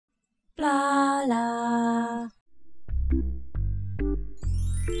Blah, la.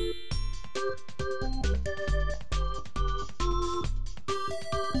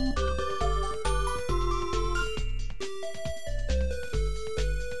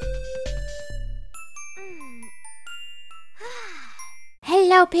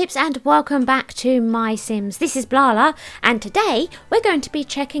 Hello peeps and welcome back to MySims. This is BLARLA and today we're going to be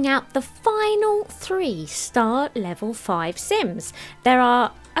checking out the final 3 star level 5 Sims. There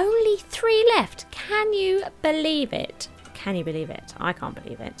are only 3 left. Can you believe it? Can you believe it? I can't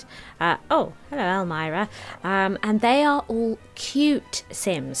believe it. Oh, hello Elmira. And they are all cute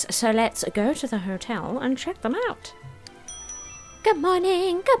Sims. So let's go to the hotel and check them out. Good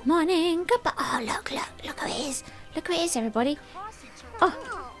morning, good morning, oh look who it is. Look who it is everybody.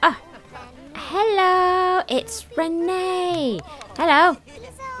 Oh, hello, it's Renee. Hello.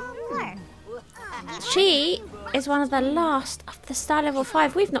 She is one of the last of the star level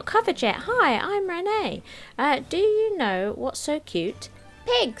 5 we've not covered yet. Hi, I'm Renee. Do you know what's so cute?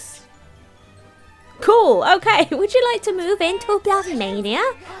 Pigs. Cool, okay. Would you like to move into Bloodmania?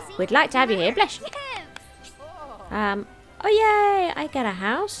 We'd like to have you here, bless you. Oh yay, I get a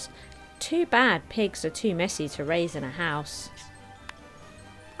house. Too bad pigs are too messy to raise in a house.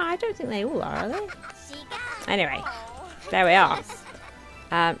 I don't think they all are they? Anyway, there we are.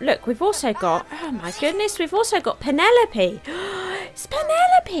 Look, we've also got, oh my goodness, we've also got Penelope. It's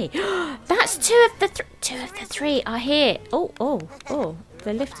Penelope. That's two of the 3 are here. Oh,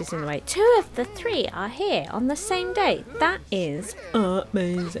 the lift is in the way. 2 of the 3 are here on the same day. That is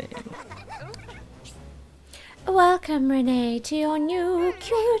amazing. Welcome, Renee, to your new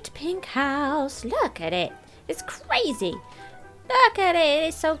cute pink house. Look at it. It's crazy. Look at it.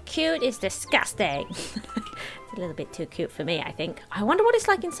 It's so cute. It's disgusting. It's a little bit too cute for me, I think. I wonder what it's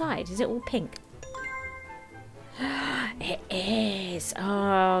like inside. Is it all pink? It is.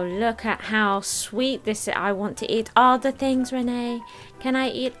 Oh, look at how sweet this is. I want to eat all the things, Renee. Can I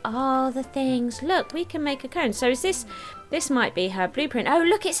eat all the things? Look, we can make a cone. So is this might be her blueprint. Oh,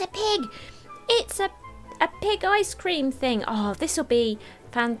 look, it's a pig. It's a pig ice cream thing. Oh, this will be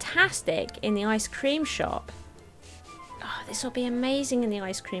fantastic in the ice cream shop. Oh, this will be amazing in the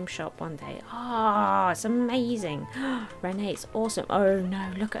ice cream shop one day. Oh, it's amazing. Renee, it's awesome. Oh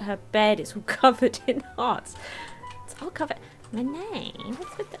no, look at her bed. It's all covered in hearts. It's all covered. Renee,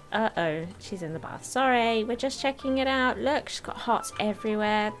 what's with the... Uh-oh, she's in the bath. Sorry, we're just checking it out. Look, she's got hearts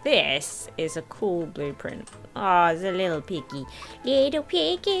everywhere. This is a cool blueprint. Oh, it's a little piggy. Little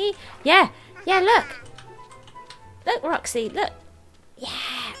piggy. Yeah, look. Look, Roxy, look. Yeah.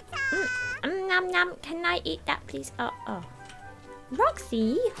 Nom nom. Can I eat that, please? Oh.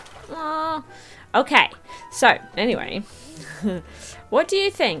 Roxy. Oh. Okay. So, anyway. What do you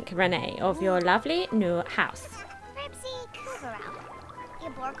think, Renee, of your lovely new house?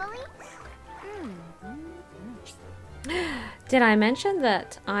 Did I mention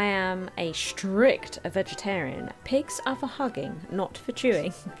that I am a strict vegetarian? Pigs are for hugging, not for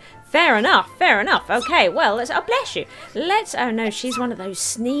chewing. Fair enough, fair enough. Okay, well, oh, bless you. Oh no, she's one of those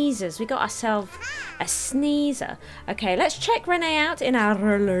sneezers. We got ourselves a sneezer. Okay, let's check Renee out in our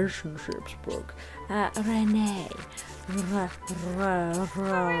relationships book. Renee.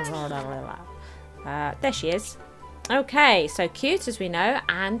 There she is. Okay, so cute as we know,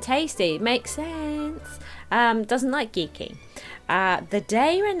 and tasty. Makes sense. Doesn't like geeky. The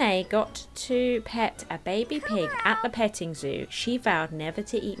day Renee got to pet a baby pig at the petting zoo, she vowed never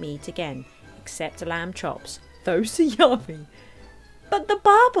to eat meat again, except lamb chops. Those are yummy. But the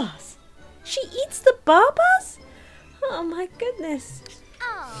barbas! She eats the barbas? Oh my goodness.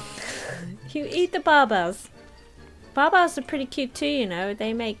 Oh. You eat the barbas. Barbas are pretty cute too, you know.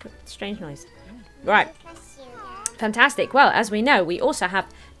 They make strange noise. Right. Fantastic. Well, as we know, we also have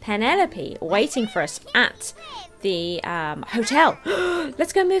Penelope waiting for us at the hotel.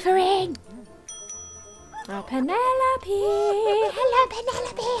 Let's go move her in. Oh, Penelope. Hello,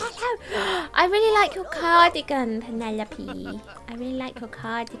 Penelope. Hello. I really like your cardigan, Penelope. I really like your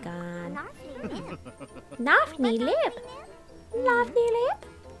cardigan. Lovely lip. Lovely lip.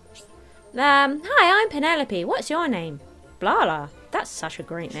 Hi, I'm Penelope. What's your name? BLARLA. That's such a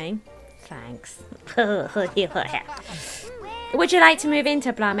great name. Thanks. Would you like to move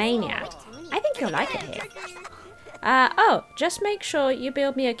into Bloodmania? I think you'll like it here. Oh, just make sure you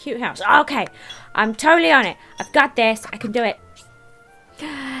build me a cute house. Okay, I'm totally on it. I've got this. I can do it.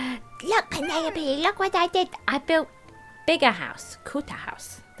 Look, Penelope, look what I did. I built bigger house, cuter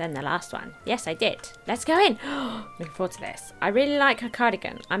house than the last one. Yes, I did. Let's go in. Looking forward to this. I really like her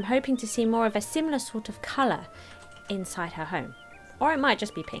cardigan. I'm hoping to see more of a similar sort of colour inside her home. Or it might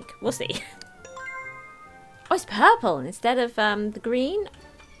just be pink. We'll see. Oh, it's purple instead of the green.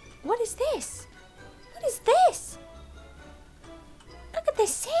 What is this? What is this? Look at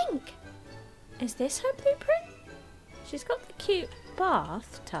this sink. Is this her blueprint? She's got the cute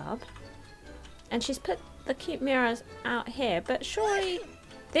bathtub. And she's put the cute mirrors out here. But surely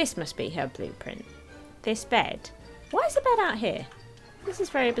this must be her blueprint. This bed. Why is the bed out here? This is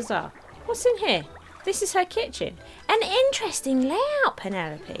very bizarre. What's in here? This is her kitchen. An interesting layout,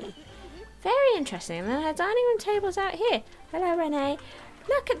 Penelope. Very interesting. And then her dining room table's out here. Hello, Renee.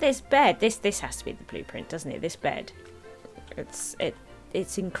 Look at this bed. This has to be the blueprint, doesn't it? This bed.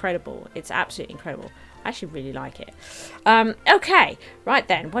 It's incredible. It's absolutely incredible. I actually really like it. Okay. Right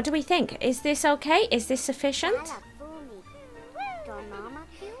then. What do we think? Is this okay? Is this sufficient?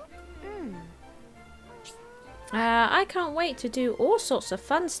 I can't wait to do all sorts of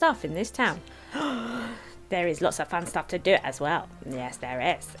fun stuff in this town. There is lots of fun stuff to do as well. Yes, there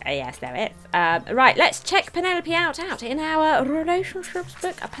is. Yes, there is. Right, let's check Penelope out in our relationships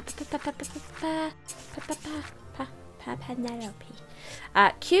book. Penelope.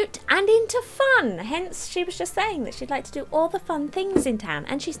 Cute and into fun. Hence, she was just saying that she'd like to do all the fun things in town,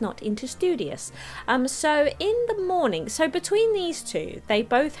 and she's not into studious. So in the morning, so between these two, they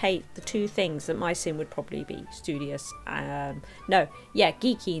both hate the two things that my sim would probably be: studious.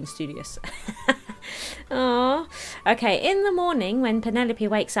 Geeky and studious. Aww. Okay, in the morning when Penelope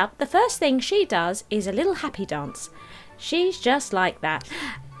wakes up, the first thing she does is a little happy dance. She's just like that.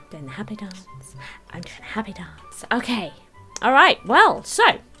 Doing the happy dance. I'm doing a happy dance. Okay. Alright, well, so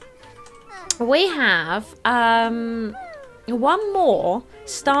we have one more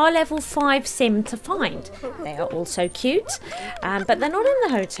star level 5 sim to find. They are also cute, but they're not in the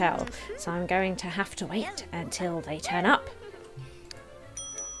hotel, so I'm going to have to wait until they turn up.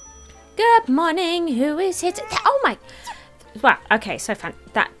 Good morning, who is it? Oh my... Well, okay, so fun.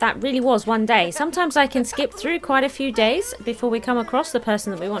 That really was one day. Sometimes I can skip through quite a few days before we come across the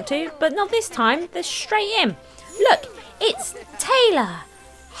person that we want to, but not this time. They're straight in. Look, it's Taylor.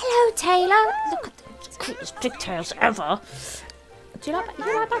 Hello, Taylor. Look at the cutest pigtails ever. Do you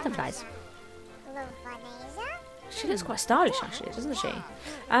like butterflies? She looks quite stylish, actually, doesn't she?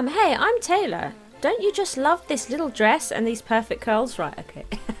 Hey, I'm Taylor. Don't you just love this little dress and these perfect curls? Right, okay.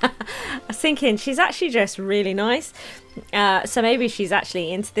 I was thinking she's actually dressed really nice. So maybe she's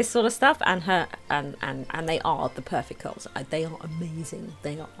actually into this sort of stuff, and and they are the perfect curls. They are amazing.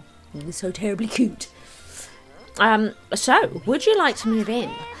 They are so terribly cute. So would you like to move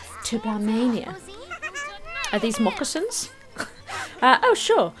in to Blarmania? Are these moccasins? Oh,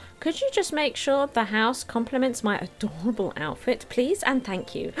 sure. Could you just make sure the house complements my adorable outfit, please? And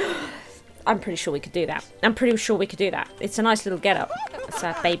thank you. I'm pretty sure we could do that. It's a nice little get-up. It's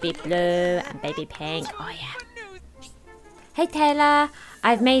a baby blue and baby pink. Oh, yeah. Hey, Taylor.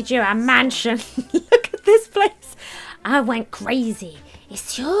 I've made you a mansion. Look at this place. I went crazy.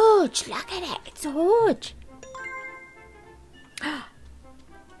 It's huge. Look at it. It's huge.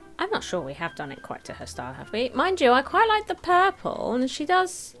 I'm not sure we have done it quite to her style, have we? Mind you, I quite like the purple, and she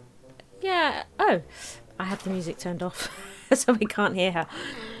does... Yeah. Oh, I have the music turned off, so we can't hear her.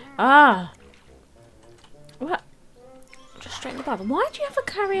 Ah. What? Just straight in the Bible. Why do you have a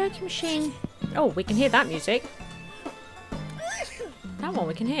karaoke machine? Oh, we can hear that music. That one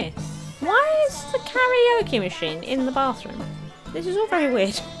we can hear. Why is the karaoke machine in the bathroom? This is all very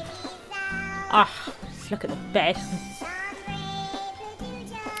weird. Ah, let's look at the bed.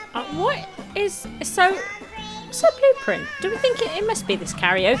 What is... So... What's the blueprint? Do we think it must be this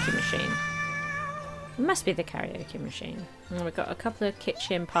karaoke machine? It must be the karaoke machine. And we've got a couple of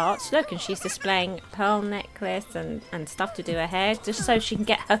kitchen parts. Look, and she's displaying pearl necklace and stuff to do her hair, just so she can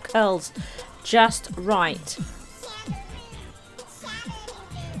get her curls just right.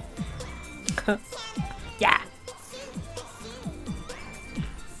 Yeah.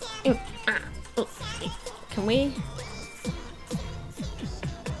 Can we...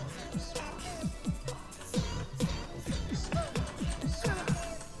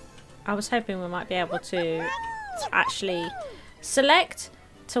 I was hoping we might be able to actually select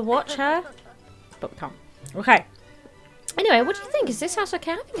to watch her, but we can't. Okay. Anyway, what do you think? Is this house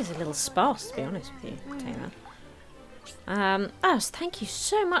okay? I think it's a little sparse, to be honest with you, Taylor. Oh, thank you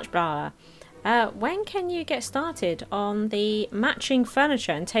so much, Brala. When can you get started on the matching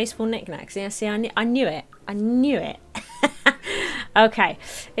furniture and tasteful knickknacks? Yeah, see, I knew it. I knew it. Okay,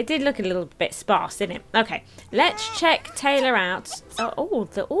 it did look a little bit sparse, didn't it? Okay, let's check Taylor out. All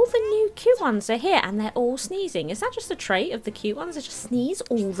the new cute ones are here, and they're all sneezing. Is that just a trait of the cute ones? They just sneeze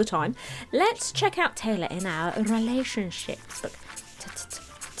all the time. Let's check out Taylor in our relationships. Look.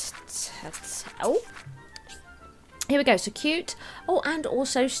 Oh. Here we go. So cute. Oh, and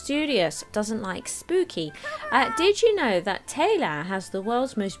also studious. Doesn't like spooky. Did you know that Taylor has the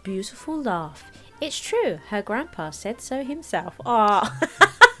world's most beautiful laugh? It's true. Her grandpa said so himself. Oh,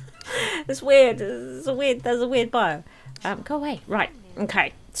 it's weird. It's a weird. There's a weird bio. Go away. Right.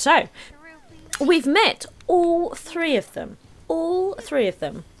 Okay. So we've met all three of them. All three of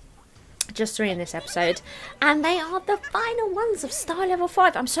them. Just 3 in this episode, and they are the final ones of Star Level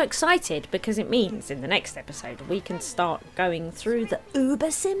 5. I'm so excited because it means in the next episode we can start going through the Uber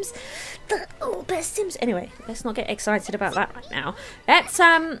Sims. The Uber Sims. Anyway, let's not get excited about that right now. Let's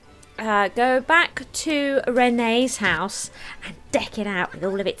go back to Renee's house and deck it out with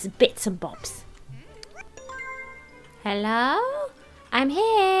all of its bits and bobs. Hello? I'm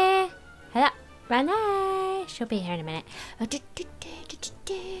here. Hello, Renee. She'll be here in a minute.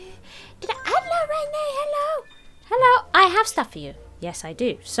 Hello, Renee. Hello. Hello. I have stuff for you. Yes, I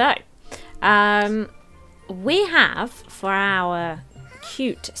do. So, we have for our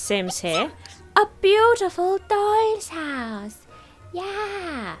cute Sims here a beautiful doll's house.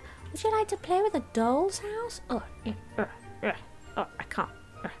 Yeah. Would you like to play with a doll's house? Oh, I can't.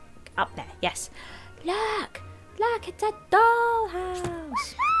 Up there. Yes. Look. Look, it's a doll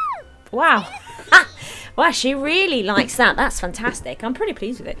house. Wow. Wow, she really likes that. That's fantastic. I'm pretty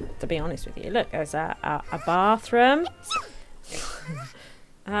pleased with it, to be honest with you. Look, there's a bathroom.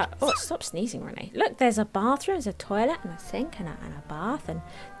 Oh, stop sneezing, Renee. Look, there's a bathroom, there's a toilet and a sink and a bath. And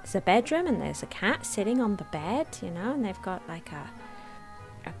there's a bedroom and there's a cat sitting on the bed, you know. And they've got like a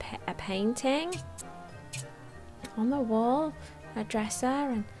painting on the wall, a dresser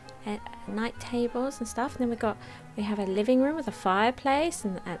and night tables and stuff. And then we have a living room with a fireplace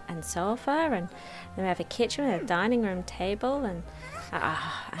and sofa, and then we have a kitchen with a dining room table and a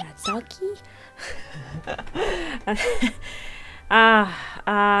doggy.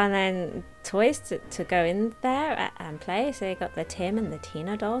 And then toys to go in there and play. So you got the Tim and the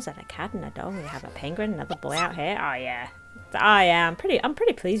Tina dolls and a cat and a dog. We have a penguin, another boy out here. Oh yeah. I'm pretty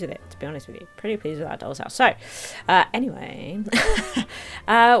pleased with it, to be honest with you. Pretty pleased with our doll's house. So, anyway,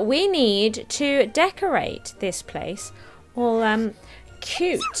 we need to decorate this place all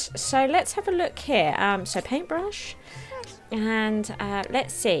cute. So let's have a look here. So paintbrush, and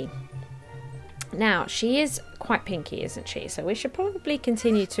let's see. Now she is quite pinky, isn't she? So we should probably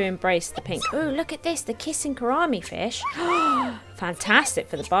continue to embrace the pink. Oh, look at this, the kissing karami fish. Fantastic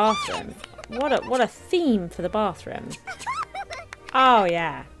for the bathroom. What a theme for the bathroom. Oh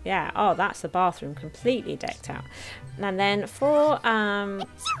yeah, yeah. Oh, that's the bathroom completely decked out. And then for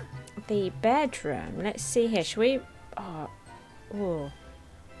the bedroom, let's see here. Should we? Oh,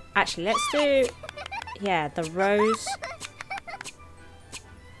 actually, let's do. Yeah, the rose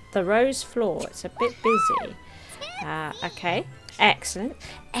floor. It's a bit busy. Okay. Excellent,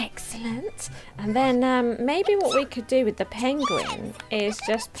 excellent. And then maybe what we could do with the penguin is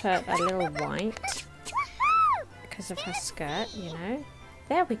just put a little white because of her skirt, you know.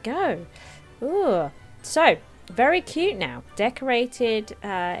 There we go. Ooh, so very cute now, decorated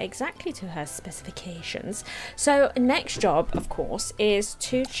exactly to her specifications. So next job, of course, is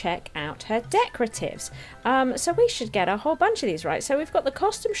to check out her decoratives. So we should get a whole bunch of these, right? So we've got the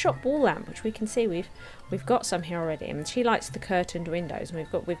costume shop wall lamp, which we can see we've got some here already, and she likes the curtained windows, and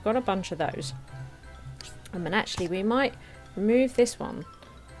we've got a bunch of those. And actually we might remove this one.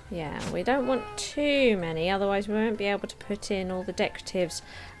 Yeah, we don't want too many, otherwise we won't be able to put in all the decoratives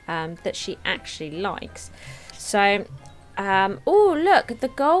that she actually likes. So, oh look, the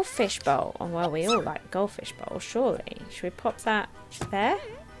goldfish bowl. Oh, well, we all like goldfish bowls, surely. Should we pop that there?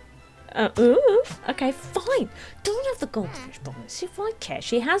 Ooh, okay, fine. Don't have the goldfish bowl. Let's see if I care.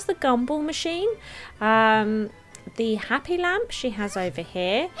 She has the gumball machine. The happy lamp she has over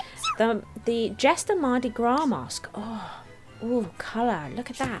here. The Jester Mardi Gras mask. Oh, ooh, colour.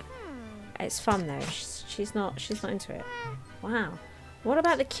 Look at that. It's fun though. She's not into it. Wow. What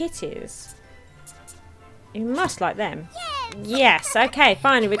about the kitties? You must like them. Yes, okay,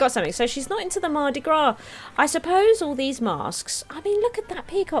 finally we got something. So she's not into the Mardi Gras. I suppose all these masks, I mean, look at that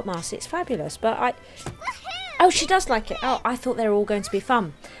peacock mask. It's fabulous, but oh, she does like it. Oh, I thought they were all going to be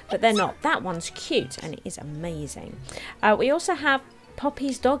fun, but they're not. That one's cute, and it is amazing. We also have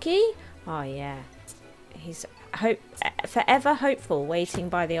Poppy's doggy. Oh, yeah. He's forever hopeful, waiting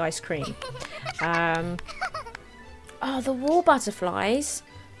by the ice cream. Oh, the wall butterflies.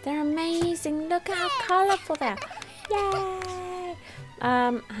 They're amazing. Look at how colourful they are. Yay!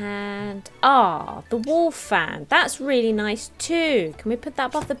 And the wall fan. That's really nice too. Can we put that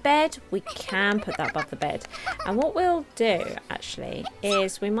above the bed? We can put that above the bed. And what we'll do actually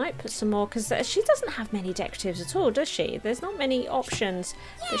is we might put some more, because she doesn't have many decoratives at all, does she? There's not many options,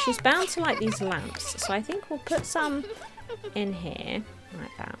 but she's bound to like these lamps. So I think we'll put some in here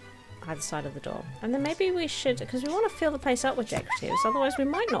like that, either side of the door. And then maybe we should, because we want to fill the place up with decoratives, otherwise we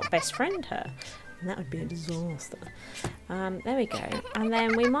might not best friend her. And that would be a disaster. There we go. And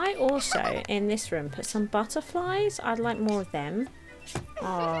then we might also, in this room, put some butterflies. I'd like more of them.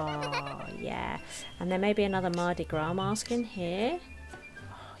 Oh, yeah. And then maybe another Mardi Gras mask in here.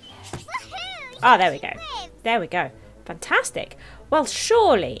 Oh, yeah. Oh, there we go. There we go. Fantastic. Well,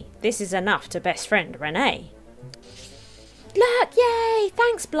 surely this is enough to best friend Renee. Look, yay!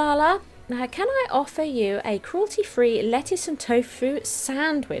 Thanks, BLARLA. Now, can I offer you a cruelty-free lettuce and tofu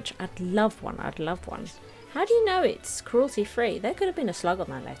sandwich? I'd love one. I'd love one. How do you know it's cruelty-free? There could have been a slug on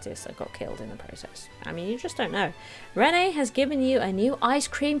that lettuce that got killed in the process. I mean, you just don't know. Renee has given you a new ice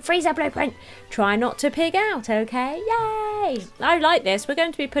cream freezer blueprint. Try not to pig out, okay? Yay! I like this. We're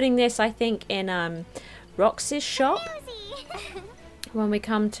going to be putting this, I think, in Rox's shop when we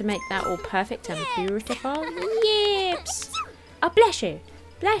come to make that all perfect and beautiful. Yips! Oh, bless you.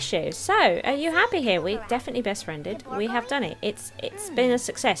 Bless you. So, are you happy here? We definitely best friended. We have done it. It's been a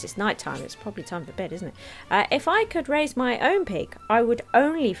success. It's night time. It's probably time for bed, isn't it? If I could raise my own pig, I would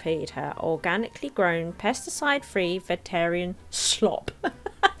only feed her organically grown, pesticide-free, vegetarian slop.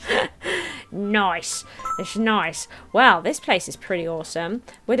 Nice. It's nice. Well, this place is pretty awesome.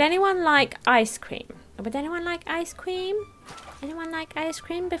 Would anyone like ice cream? Would anyone like ice cream? Anyone like ice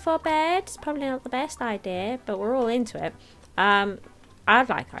cream before bed? It's probably not the best idea, but we're all into it. I'd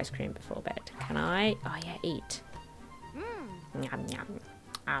like ice cream before bed. Can I? Oh yeah, eat. Yum yum.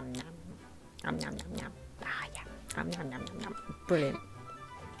 Yum yum. Yum yum yum. Ah yeah. Yum yum yum yum. Brilliant.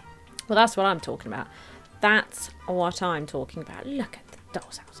 Well, that's what I'm talking about. That's what I'm talking about. Look at the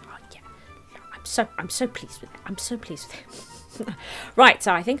doll's house. Oh yeah. I'm so pleased with it. I'm so pleased with it. Right,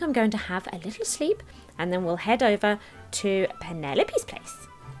 so I think I'm going to have a little sleep, and then we'll head over to Penelope's place.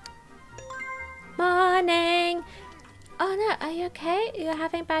 Morning. Oh no, are you okay? You're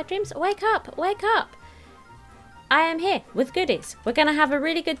having bad dreams? Wake up, wake up. I am here with goodies. We're going to have a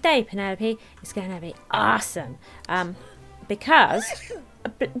really good day, Penelope. It's going to be awesome. Because,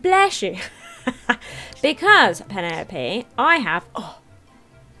 bless you. Because, Penelope, I have,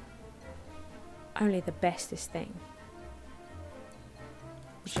 only the bestest thing.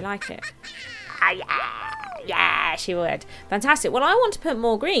 Would you like it? Yeah, she would. Fantastic. Well, I want to put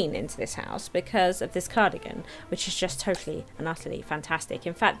more green into this house because of this cardigan, which is just totally and utterly fantastic.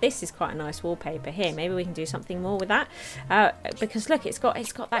 In fact, this is quite a nice wallpaper here. Maybe we can do something more with that. Because look, it's got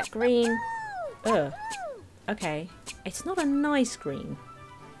that green. Ugh. Okay. It's not a nice green.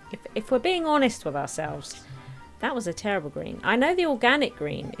 If we're being honest with ourselves, that was a terrible green. I know the organic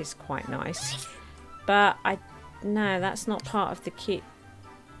green is quite nice, but no, that's not part of the cute.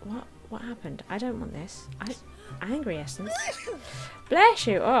 What happened? I don't want this. Angry essence. Bless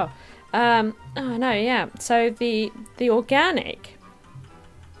you. Oh no, yeah. So the organic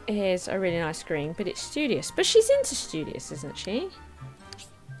is a really nice green, but it's studious. But she's into studious, isn't she?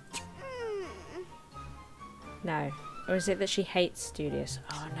 No. Or is it that she hates studious?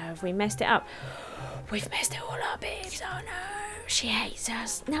 Oh no, have we messed it up? We've messed it all up, babes. Oh no. She hates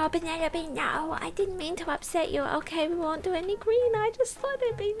us. No, Penelope, no. I didn't mean to upset you. Okay, we won't do any green. I just thought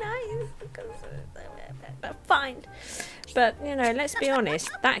it'd be nice. Because, fine. But, you know, let's be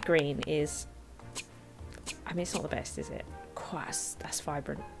honest. That green is... I mean, it's not the best, is it? That's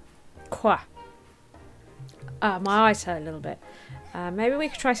vibrant. My eyes hurt a little bit. Maybe we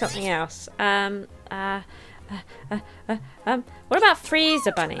could try something else. What about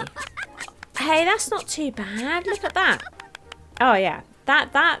Freezer Bunny? Hey, that's not too bad. Look at that. Oh yeah,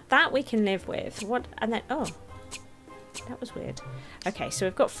 that we can live with. What? And then that was weird. Okay, so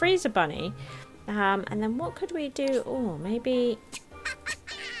we've got Freezer Bunny, and then what could we do? Oh, maybe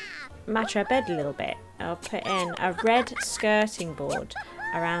match her bed a little bit. I'll put in a red skirting board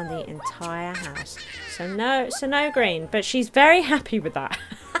around the entire house. So no green, but she's very happy with that.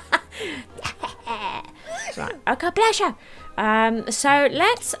 Right, okay, pleasure. So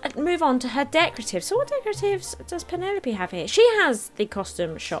let's move on to her decoratives. So what decoratives does Penelope have here? She has the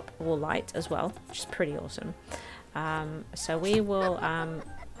costume shop wall light as well, which is pretty awesome. So we will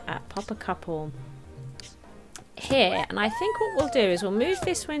pop a couple here, and I think what we'll do is we'll move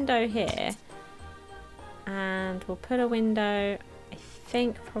this window here, and we'll put a window, I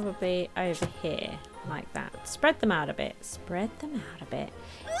think probably over here, like that. Spread them out a bit. Spread them out a bit.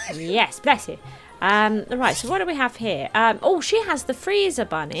 Yes, bless you. Right, so what do we have here? Oh, she has the freezer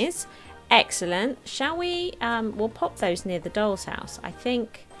bunnies. Excellent. Shall we? We'll pop those near the doll's house. I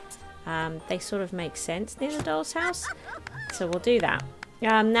think they sort of make sense near the doll's house. So we'll do that.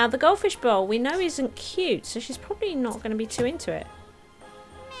 Now, the goldfish bowl we know isn't cute, so she's probably not going to be too into it.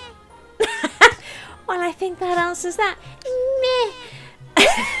 Well, I think that answers that.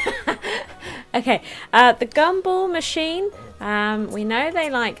 Meh. Okay, the gumball machine. We know they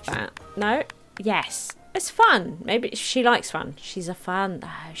like that. No? Yes. It's fun. Maybe she likes fun. She's a fun.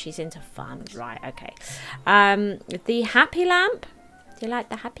 Oh, she's into fun. Right, okay. The happy lamp. Do you like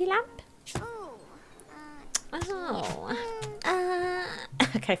the happy lamp? Oh.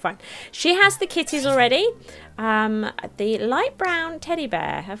 Okay, fine. She has the kitties already. The light brown teddy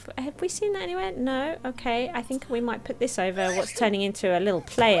bear. Have we seen that anywhere? No? Okay. I think we might put this over what's turning into a little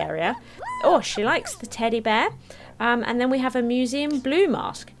play area. Oh, she likes the teddy bear. And then we have a museum blue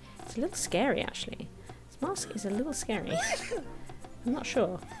mask. It's a little scary, actually. This mask is a little scary. I'm not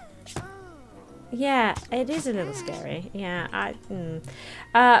sure. Yeah, it is a little scary. Yeah,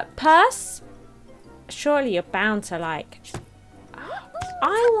 purse. Surely you're bound to like...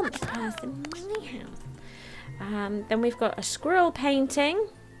 I want the purse in my house. Then we've got a squirrel painting.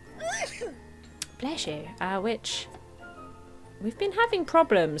 Bless you. Which... We've been having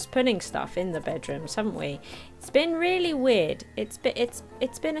problems putting stuff in the bedrooms, haven't we? It's been really weird. It's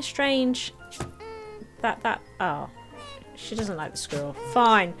been a strange... Oh. She doesn't like the squirrel.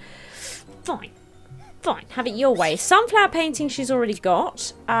 Fine. Fine. Fine, have it your way. Sunflower painting she's already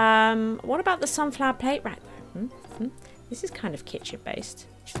got. What about the sunflower plate rack? This is kind of kitchen based.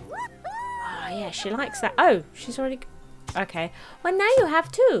 Oh yeah, she likes that. Oh, she's already... Okay. Well, now you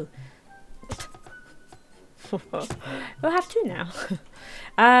have two. We'll have two now.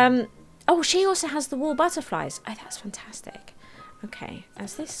 Oh, she also has the wall butterflies. Oh, that's fantastic. Okay,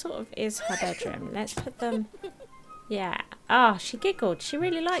 as this sort of is her bedroom, let's put them... Yeah. Oh, she giggled. She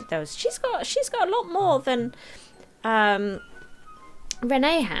really liked those. She's got a lot more than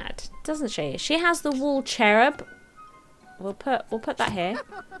Renee had, doesn't she? She has the wool cherub. We'll put that here.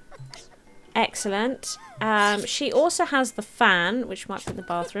 Excellent. She also has the fan, which might be in the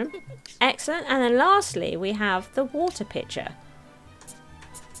bathroom. Excellent. And then lastly, we have the water pitcher.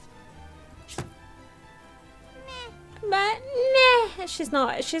 But nah, she's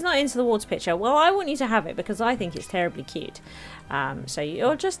not into the water pitcher. Well, I want you to have it because I think it's terribly cute. So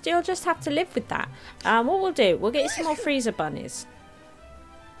you'll just have to live with that. What we'll do, we'll get you some more freezer bunnies.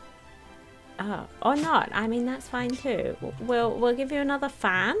 Oh, or not. I mean, that's fine too. We'll give you another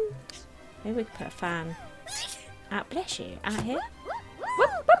fan. Maybe we can put a fan. Bless you. Out here.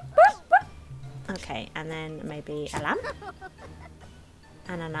 Whoop, whoop, whoop, whoop. Okay, and then maybe a lamp.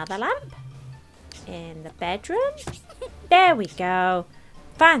 And another lamp. In the bedroom. There we go.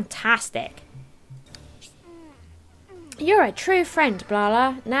 Fantastic. You're a true friend,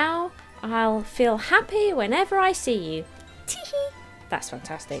 BLARLA. Now I'll feel happy whenever I see you. Teehee. That's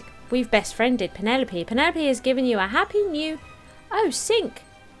fantastic. We've best friended Penelope. Penelope has given you a happy new sink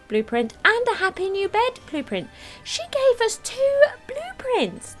blueprint and a happy new bed blueprint. She gave us 2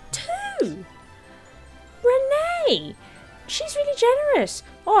 blueprints. 2. Renee. She's really generous.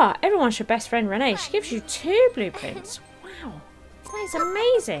 Oh, everyone should best friend Renee. She gives you 2 blueprints. Wow. That is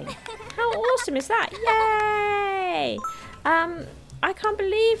amazing. How awesome is that? Yay! I can't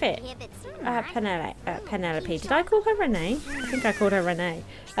believe it. Penelope. Did I call her Renee? I think I called her Renee.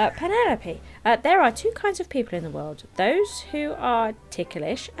 Penelope. There are 2 kinds of people in the world. Those who are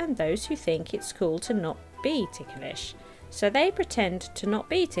ticklish and those who think it's cool to not be ticklish. So they pretend to not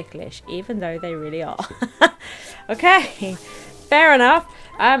be ticklish, even though they really are. Okay, fair enough.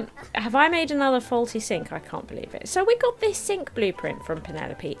 Have I made another faulty sink? I can't believe it. So we got this sink blueprint from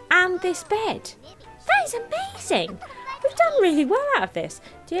Penelope and this bed. That is amazing. We've done really well out of this.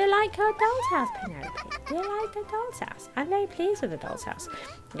 Do you like our doll's house, Penelope? Do you like the doll's house? I'm very pleased with the doll's house.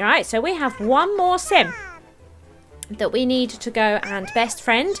 All right, so we have one more sim that we need to go and best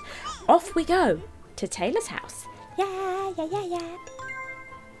friend. Off we go to Taylor's house. Yeah.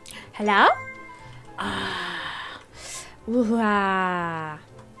 Hello?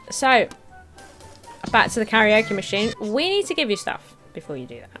 So, back to the karaoke machine. We need to give you stuff before you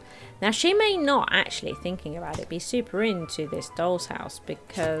do that. Now, she may not actually, thinking about it, be super into this doll's house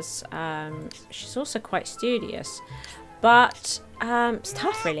because she's also quite studious. But it's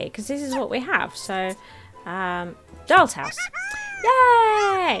tough, really, because this is what we have. So, doll's house.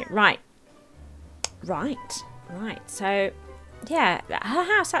 Yay! Right. So, yeah, her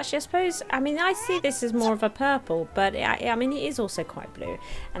house actually, I suppose, I mean, I see this as more of a purple, but I mean, it is also quite blue.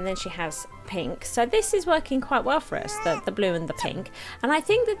 And then she has pink. So this is working quite well for us, the blue and the pink. And I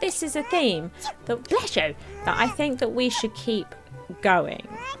think that this is a theme that, bless you, that I think that we should keep going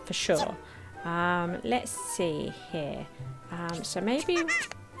for sure. Let's see here. So maybe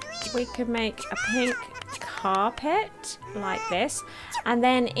we could make a pink carpet like this. And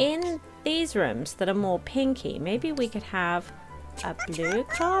then in these rooms that are more pinky, maybe we could have a blue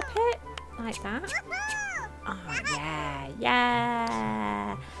carpet like that. Oh yeah,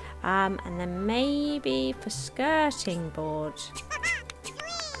 yeah. And then maybe for skirting board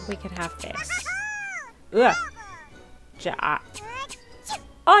we could have this. Ugh.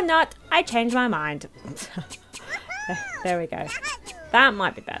 Or not, I changed my mind. There we go. That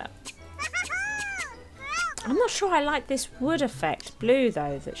might be better. I'm not sure I like this wood effect blue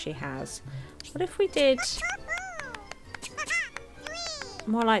though that she has. What if we did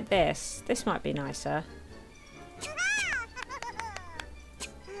more like this? This might be nicer.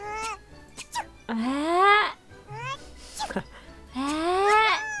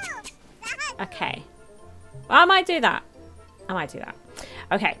 Okay. I might do that. I might do that.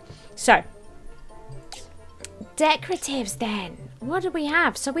 Okay, so decoratives then. What do we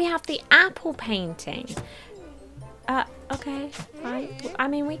have? So we have the apple painting. Okay, fine. I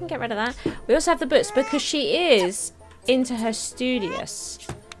mean, we can get rid of that. We also have the books because she is into her studious.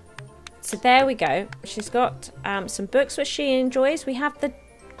 So there we go. She's got some books which she enjoys. We have the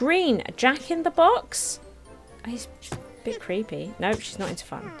green Jack in the Box. Oh, he's a bit creepy. No, she's not into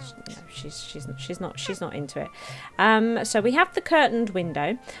fun. No, she's not into it. So we have the curtained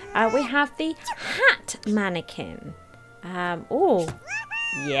window. We have the hat mannequin. Oh,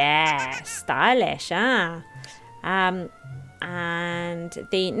 yeah, stylish. And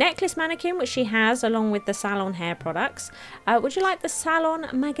the necklace mannequin, which she has along with the salon hair products. Would you like the salon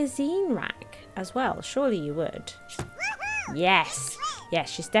magazine rack as well? Surely you would. Yes. Yes,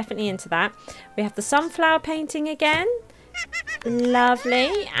 she's definitely into that. We have the sunflower painting again.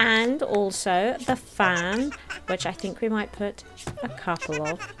 Lovely. And also the fan, which I think we might put a couple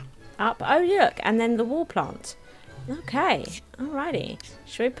of up. Oh, look. And then the wall plant. Okay. Alrighty.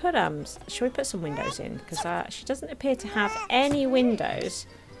 Should we put some windows in? Because she doesn't appear to have any windows.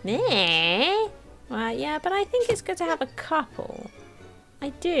 Nah. Well, yeah, but I think it's good to have a couple. I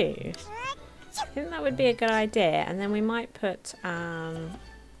do. I think that would be a good idea. And then we might put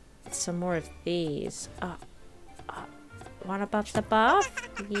some more of these up. One above the bath.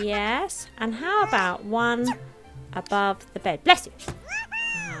 Yes. And how about one above the bed? Bless you.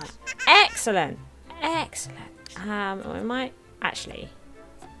 Excellent. Excellent. We might actually.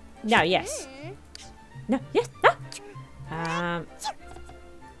 No, yes. No, yes. No.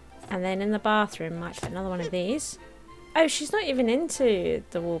 And then in the bathroom, might put another one of these. Oh, she's not even into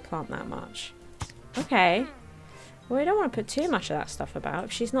the wall plant that much. Okay. Well, we don't want to put too much of that stuff about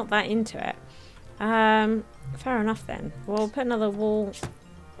if she's not that into it. Fair enough then. We'll put another wall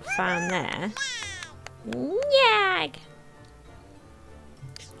fan there. Yag!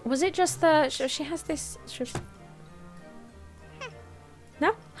 Was it just the... She has this...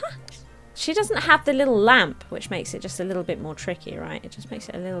 No? Huh. She doesn't have the little lamp, which makes it just a little bit more tricky, right? It just makes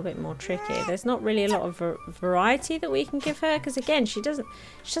it a little bit more tricky. There's not really a lot of variety that we can give her, because again, she doesn't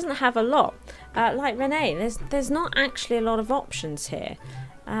have a lot. Like Renee, there's not actually a lot of options here.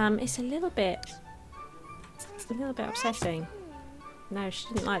 It's a little bit upsetting. No, she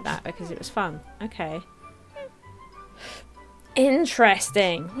didn't like that because it was fun. Okay.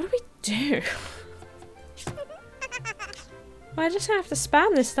 Interesting. What do we do? Well, I just have to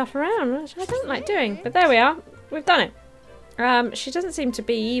spam this stuff around, which I don't like doing. But there we are. We've done it. She doesn't seem to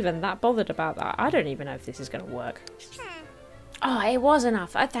be even that bothered about that. I don't even know if this is going to work. Oh, it was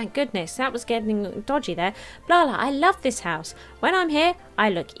enough. Oh, thank goodness. That was getting dodgy there. BLARLA, I love this house. When I'm here, I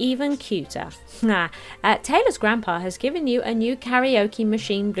look even cuter. Taylor's grandpa has given you a new karaoke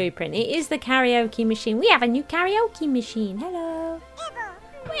machine blueprint. It is the karaoke machine. We have a new karaoke machine. Hello.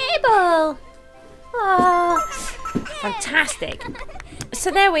 Wibble. Oh, fantastic. So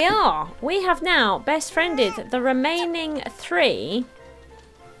there we are. We have now best friended the remaining 3.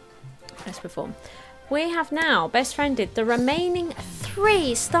 Let's perform. We have now best friended the remaining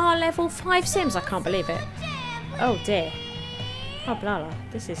 3 star level 5 Sims. I can't believe it. Oh dear. Oh, BLARLA,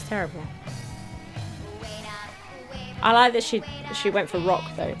 this is terrible. I like that she went for rock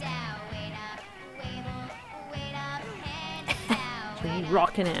though. She's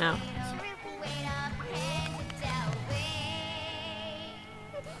rocking it out.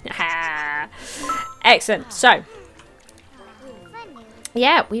 Excellent. So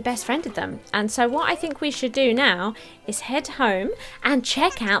yeah, we best friended them. And so what I think we should do now is head home and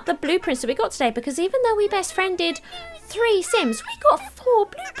check out the blueprints that we got today, because even though we best friended 3 Sims, we got 4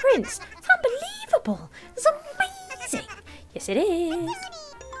 blueprints. It's unbelievable. It's amazing. Yes, it is.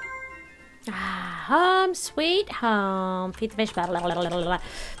 Ah, home sweet home. Feed the fish. Blah, blah, blah, blah, blah.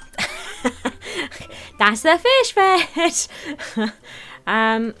 That's the fish bed.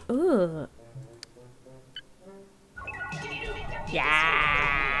 Ooh.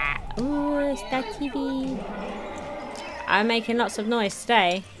 Yeah. Ooh, it's that TV. I'm making lots of noise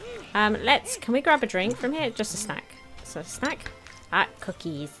today. Can we grab a drink from here? Just a snack. So a snack.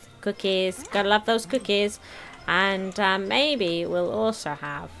 Cookies. Cookies. Gotta love those cookies. And maybe we'll also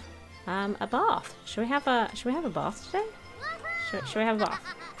have a bath. Should we have a bath today? Should we have a bath?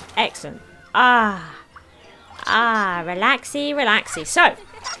 Excellent. Relaxy, relaxy.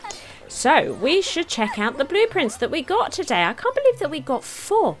 So we should check out the blueprints that we got today. I can't believe that we got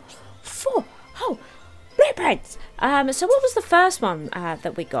 4 blueprints. So what was the first one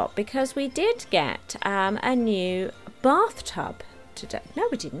that we got? Because we did get a new bathtub today. No,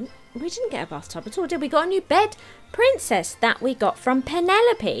 we didn't. We didn't get a bathtub at all, did we? Got a new bed princess that we got from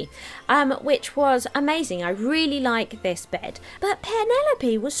Penelope, which was amazing. I really like this bed. But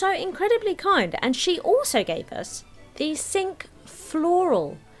Penelope was so incredibly kind, and she also gave us the sink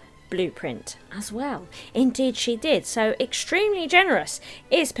floral blueprint as well. Indeed she did. So extremely generous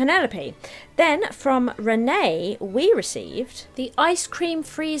is Penelope. Then from Renee we received the ice cream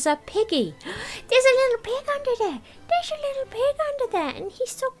freezer piggy. There's a little pig under there. There's a little pig under there, and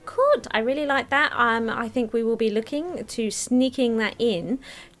he's so good. I really like that. I think we will be looking to sneaking that in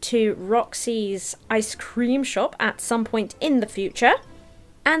to Roxy's ice cream shop at some point in the future.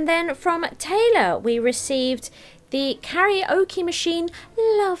 And then from Taylor we received the karaoke machine.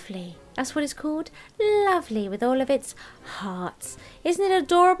 Lovely. That's what it's called. Lovely, with all of its hearts. Isn't it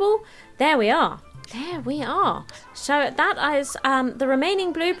adorable? There we are. There we are. So that is the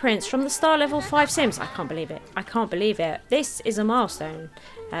remaining blueprints from the Star Level 5 Sims. I can't believe it. I can't believe it. This is a milestone,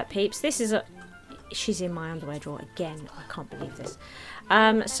 peeps. This is a... She's in my underwear drawer again. I can't believe this.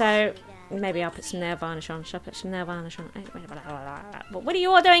 So maybe I'll put some nail varnish on. Shall I put some nail varnish on? What are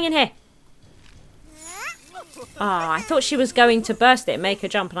you all doing in here? Oh, I thought she was going to burst it and make her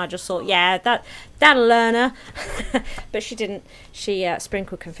jump, and I just thought, yeah, that'll learn her. But she didn't. She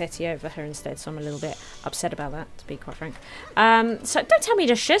sprinkled confetti over her instead, so I'm a little bit upset about that, to be quite frank. So don't tell me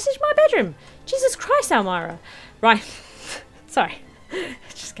to shush. It's my bedroom. Jesus Christ, Elmira. Right. Sorry.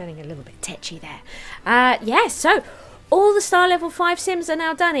 Just getting a little bit tetchy there. Yes, so all the Star Level 5 Sims are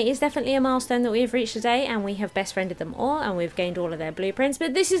now done. It is definitely a milestone that we have reached today, and we have best friended them all, and we've gained all of their blueprints.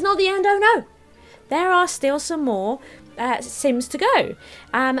 But this is not the end. Oh, no. There are still some more Sims to go.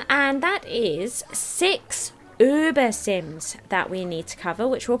 And that is 6 Uber Sims that we need to cover,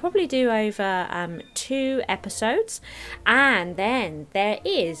 which we'll probably do over 2 episodes. And then there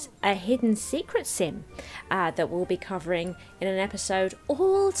is a hidden secret Sim that we'll be covering in an episode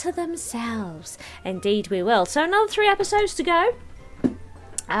all to themselves. Indeed we will. So another 3 episodes to go.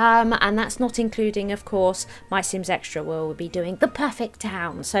 And that's not including, of course, MySims Extra, where we'll be doing the perfect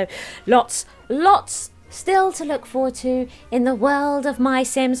town. So lots still to look forward to in the world of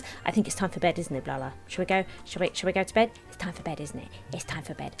MySims. I think it's time for bed, isn't it, BLARLA? Shall we go? Shall we go to bed? It's time for bed, isn't it? It's time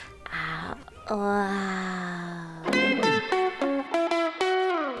for bed.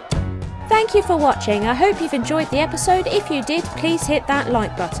 Thank you for watching. I hope you've enjoyed the episode. If you did, please hit that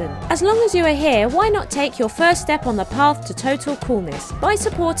like button. As long as you are here, why not take your first step on the path to total coolness by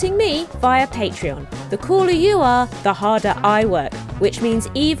supporting me via Patreon. The cooler you are, the harder I work, which means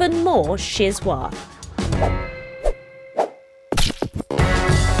even more SHIZWAH.